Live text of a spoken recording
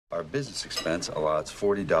Our business expense allots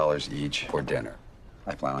 $40 each for dinner.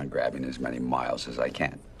 I plan on grabbing as many miles as I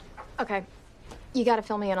can. Okay. You gotta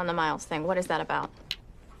fill me in on the miles thing. What is that about?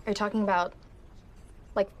 Are you talking about,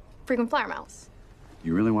 like, frequent flyer miles?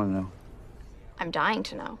 You really want to know? I'm dying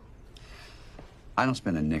to know. I don't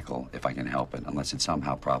spend a nickel if I can help it, unless it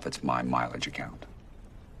somehow profits my mileage account.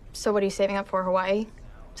 So what are you saving up for? Hawaii?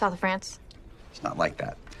 South of France? It's not like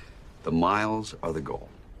that. The miles are the goal.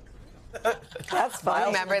 That's fun.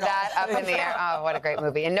 Remember that up in the air? Oh, what a great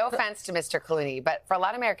movie. And no offense to Mr. Clooney, but for a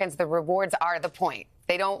lot of Americans, the rewards are the point.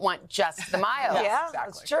 They don't want just the miles. Yeah, exactly.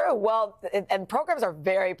 That's true. Well, and programs are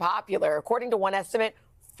very popular. According to one estimate,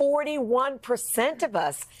 41% of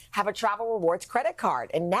us have a travel rewards credit card.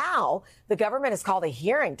 And now the government has called a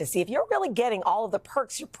hearing to see if you're really getting all of the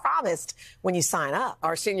perks you promised when you sign up.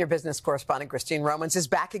 Our senior business correspondent, Christine Romans, is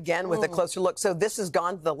back again with a closer look. So this has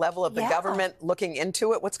gone to the level of the government looking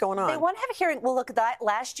into it. What's going on? They want to have a hearing. Well, look at that.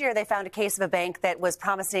 Last year, they found a case of a bank that was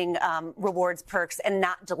promising rewards perks and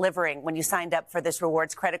not delivering when you signed up for this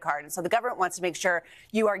rewards credit card. And so the government wants to make sure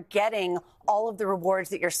you are getting all of the rewards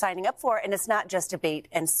that you're signing up for, and it's not just a bait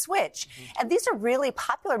and switch. And these are really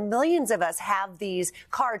popular. Millions of us have these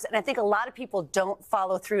cards, and I think a lot of people don't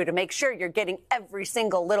follow through to make sure you're getting every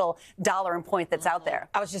single little dollar and point that's out there.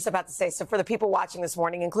 I was just about to say, so for the people watching this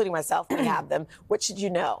morning, including myself, we have them. What should you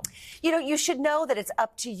know? You know, you should know that it's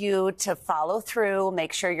up to you to follow through,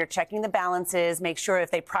 make sure you're checking the balances, make sure if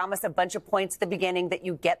they promise a bunch of points at the beginning that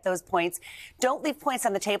you get those points. Don't leave points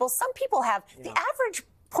on the table. Some people have the average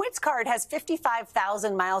points card has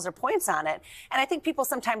 55,000 miles or points on it. And I think people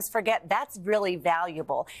sometimes forget that's really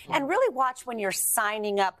valuable. And really watch when you're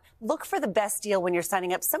signing up. Look for the best deal when you're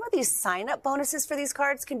signing up. Some of these sign-up bonuses for these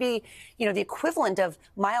cards can be, you know, the equivalent of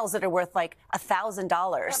miles that are worth like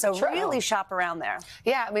 $1,000. So really shop around there.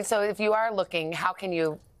 Yeah, I mean, so if you are looking, how can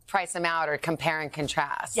you price them out or compare and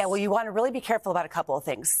contrast? Yeah, well, you want to really be careful about a couple of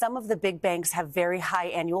things. Some of the big banks have very high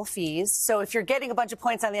annual fees. So if you're getting a bunch of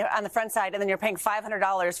points on the front side and then you're paying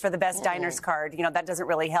 $500 for the best diners card, you know, that doesn't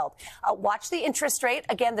really help. Watch the interest rate.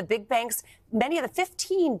 Again, the big banks, many of the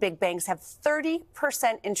 15 big banks have 30%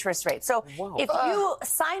 interest rate. So if you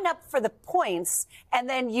sign up for the points and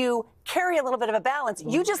then you carry a little bit of a balance,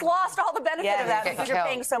 you just lost all the benefit of that because you're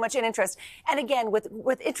paying so much in interest. And again,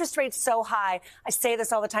 with interest rates so high, I say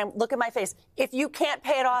this all the time, look at my face. If you can't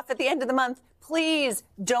pay it off at the end of the month, please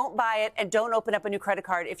don't buy it and don't open up a new credit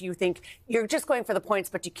card if you think you're just going for the points,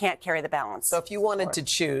 but you can't carry the balance. So if you wanted to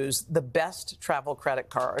choose the best travel credit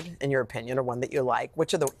card, in your opinion, or one that you like,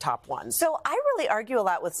 which are the top ones? So I really argue a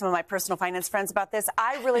lot with some of my personal finance friends about this.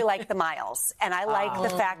 I really like the miles, and I like the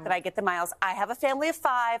fact that I get the miles. I have a family of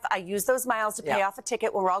 5. I use those miles to pay off a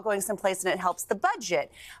ticket when we're all going someplace, and it helps the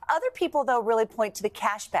budget. Other people, though, really point to the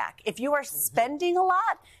cash back. If you are spending a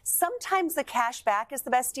lot, sometimes the cash back is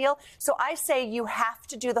the best deal. So I say you have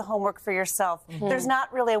to do the homework for yourself. There's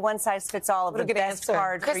not really a one-size-fits-all of the best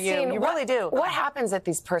card for you. You really do. What happens at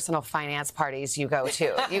these personal finance parties you go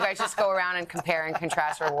to? You guys just go around and compare and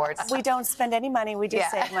contrast rewards? We don't spend any money. We do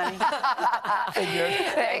save money.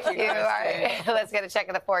 Thank you. All right. Let's get a check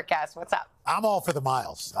of the forecast. What's up? I'm all for the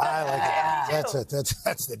miles. I like it. That's it.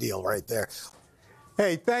 That's the deal right there.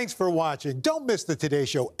 Hey, thanks for watching. Don't miss the Today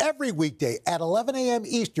Show every weekday at 11 a.m.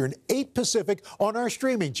 Eastern, 8 Pacific on our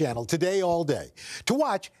streaming channel, Today All Day. To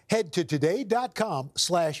watch, head to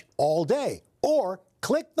today.com/allday or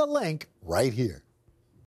click the link right here.